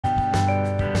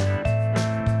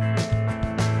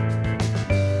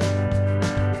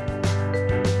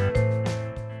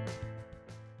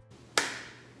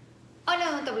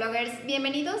Lovers,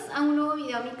 bienvenidos a un nuevo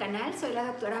video a mi canal. Soy la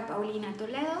doctora Paulina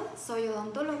Toledo, soy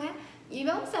odontóloga y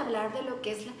vamos a hablar de lo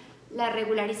que es la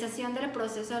regularización del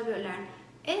proceso alveolar.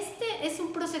 Este es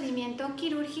un procedimiento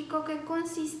quirúrgico que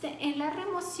consiste en la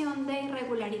remoción de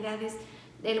irregularidades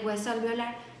del hueso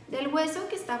alveolar, del hueso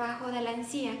que está abajo de la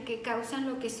encía, que causan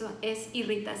lo que es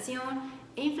irritación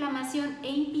e inflamación e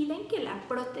impiden que la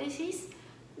prótesis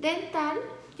dental,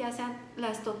 ya sean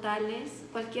las totales,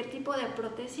 cualquier tipo de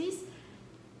prótesis,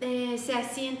 se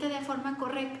asiente de forma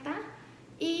correcta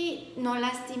y no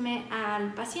lastime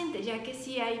al paciente, ya que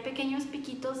si hay pequeños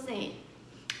piquitos de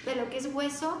lo que es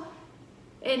hueso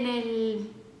en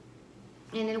el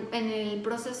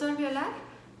proceso alveolar,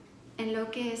 en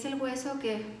lo que es el hueso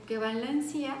que va en la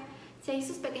encía, si hay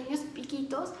esos pequeños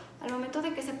piquitos, al momento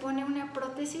de que se pone una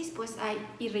prótesis, pues hay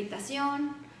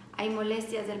irritación, hay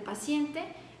molestias del paciente.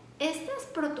 Estas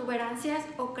protuberancias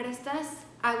o crestas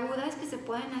agudas que se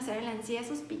pueden hacer en la encía,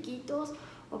 esos piquitos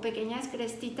o pequeñas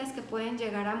crestitas que pueden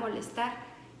llegar a molestar,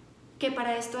 que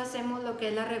para esto hacemos lo que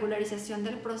es la regularización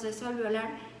del proceso alveolar.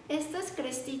 Estas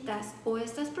crestitas o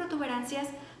estas protuberancias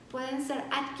pueden ser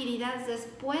adquiridas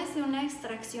después de una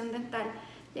extracción dental,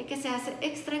 ya que se hace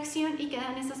extracción y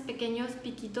quedan esos pequeños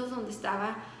piquitos donde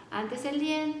estaba antes el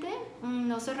diente,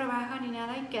 no se rebaja ni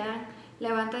nada y quedan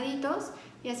levantaditos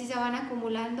y así se van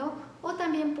acumulando, o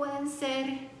también pueden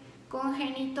ser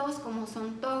congénitos como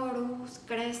son torus,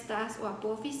 crestas o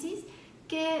apófisis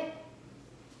que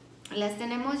las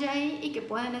tenemos ya ahí y que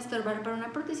pueden estorbar para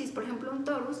una prótesis. Por ejemplo, un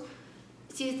torus,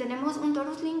 si tenemos un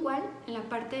torus lingual en la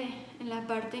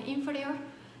parte inferior,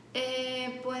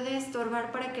 puede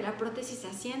estorbar para que la prótesis se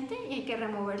asiente y hay que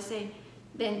removerse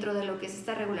dentro de lo que es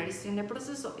esta regularización de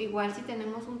proceso. Igual si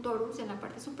tenemos un torus en la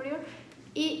parte superior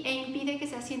e impide que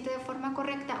se asiente de forma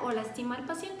correcta o lastima al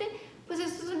paciente, pues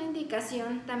esto es una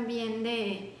indicación también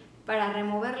para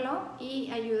removerlo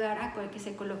y ayudar a que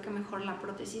se coloque mejor la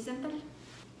prótesis dental.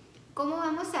 ¿Cómo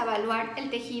vamos a evaluar el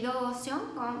tejido óseo?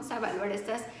 Vamos a evaluar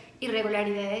estas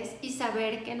irregularidades y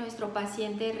saber que nuestro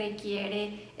paciente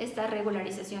requiere esta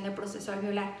regularización de proceso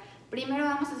alveolar. Primero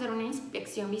vamos a hacer una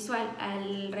inspección visual.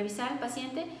 Al revisar al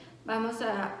paciente vamos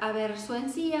a ver su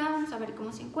encía, vamos a ver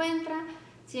cómo se encuentra,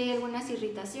 si hay algunas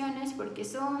irritaciones, por qué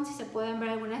son, si se pueden ver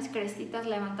algunas crestitas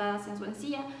levantadas en su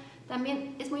encía.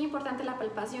 También es muy importante la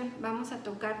palpación. Vamos a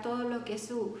tocar todo lo que es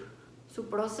su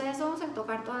proceso, vamos a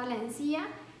tocar toda la encía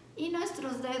y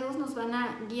nuestros dedos nos van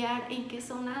a guiar en qué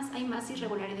zonas hay más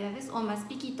irregularidades o más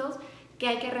piquitos que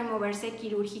hay que removerse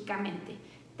quirúrgicamente.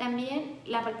 También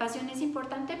la palpación es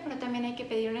importante, pero también hay que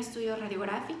pedir un estudio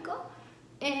radiográfico,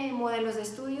 modelos de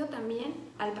estudio también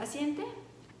al paciente,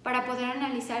 para poder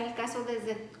analizar el caso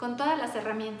con todas las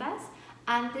herramientas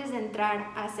antes de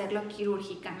entrar a hacerlo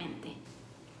quirúrgicamente.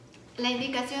 La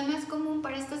indicación más común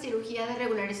para esta cirugía de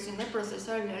regularización del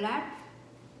proceso alveolar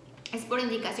es por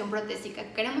indicación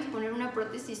protésica. Queremos poner una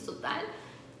prótesis total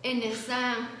en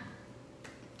esa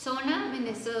zona, en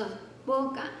esa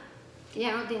boca, que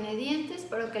ya no tiene dientes,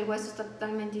 pero que el hueso está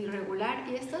totalmente irregular,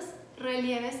 y estos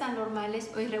relieves anormales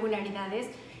o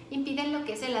irregularidades impiden lo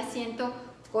que es el asiento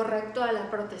correcto a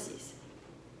la prótesis.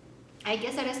 Hay que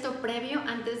hacer esto previo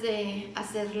antes de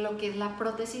hacer lo que es la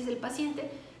prótesis del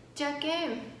paciente, ya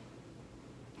que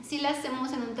si la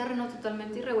hacemos en un terreno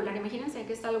totalmente irregular, imagínense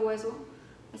que está el hueso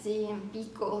así en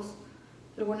picos,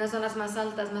 algunas zonas más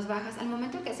altas, más bajas. Al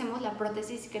momento que hacemos la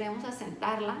prótesis y queremos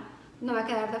asentarla, no va a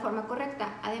quedar de forma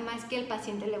correcta. Además que el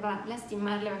paciente le va a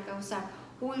lastimar, le va a causar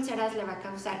úlceras, le va a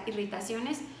causar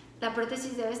irritaciones. La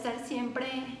prótesis debe estar siempre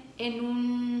en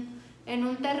un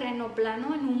terreno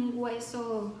plano, en un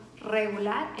hueso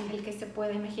regular en el que se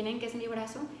pueda, imaginen que es mi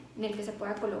brazo, en el que se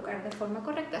pueda colocar de forma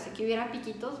correcta. Si aquí hubiera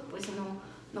piquitos, pues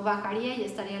no bajaría y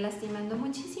estaría lastimando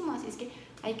muchísimo. Así es que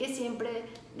hay que siempre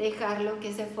dejarlo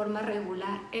que se forma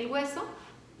regular el hueso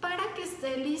para que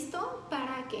esté listo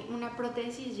para que una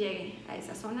prótesis llegue a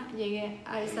esa zona, llegue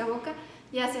a esa boca,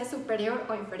 ya sea superior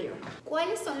o inferior.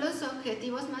 ¿Cuáles son los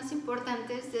objetivos más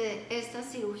importantes de esta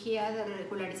cirugía de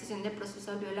regularización del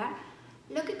proceso alveolar?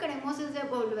 Lo que queremos es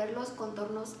devolver los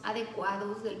contornos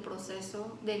adecuados del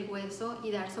proceso del hueso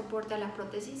y dar soporte a la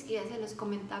prótesis, que ya se les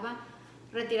comentaba,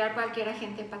 retirar cualquier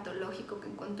agente patológico que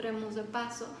encontremos de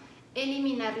paso,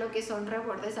 eliminar lo que son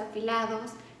rebordes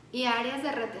afilados y áreas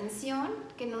de retención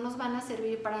que no nos van a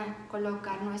servir para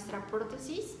colocar nuestra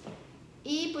prótesis.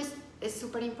 Y pues es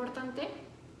súper importante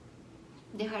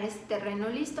dejar este terreno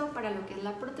listo para lo que es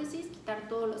la prótesis, quitar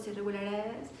todas las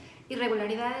irregularidades,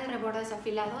 rebordes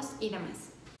afilados y demás.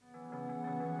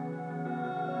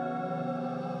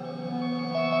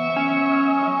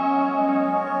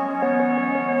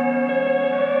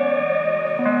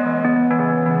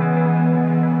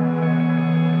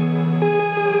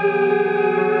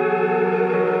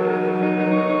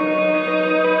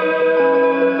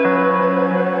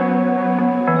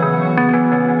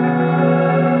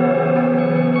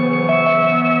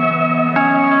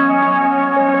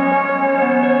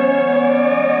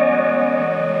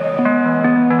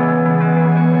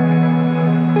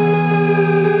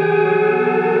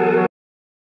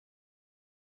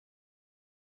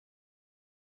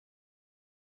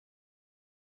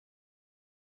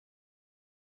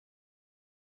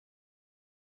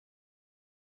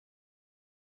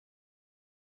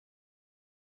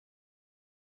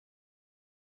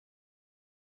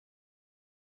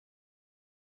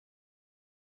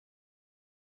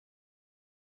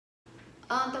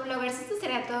 Odontobloggers, esto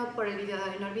sería todo por el video de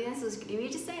hoy. No olviden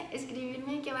suscribirse,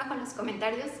 escribirme aquí abajo en los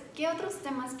comentarios qué otros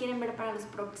temas quieren ver para los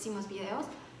próximos videos.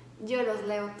 Yo los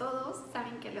leo todos,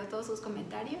 saben que leo todos sus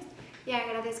comentarios y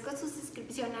agradezco su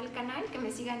suscripción al canal, que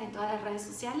me sigan en todas las redes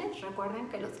sociales. Recuerden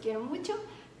que los quiero mucho,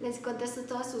 les contesto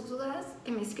todas sus dudas,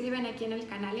 que me escriben aquí en el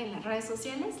canal y en las redes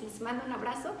sociales. Les mando un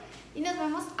abrazo y nos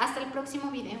vemos hasta el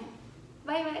próximo video.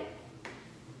 Bye bye.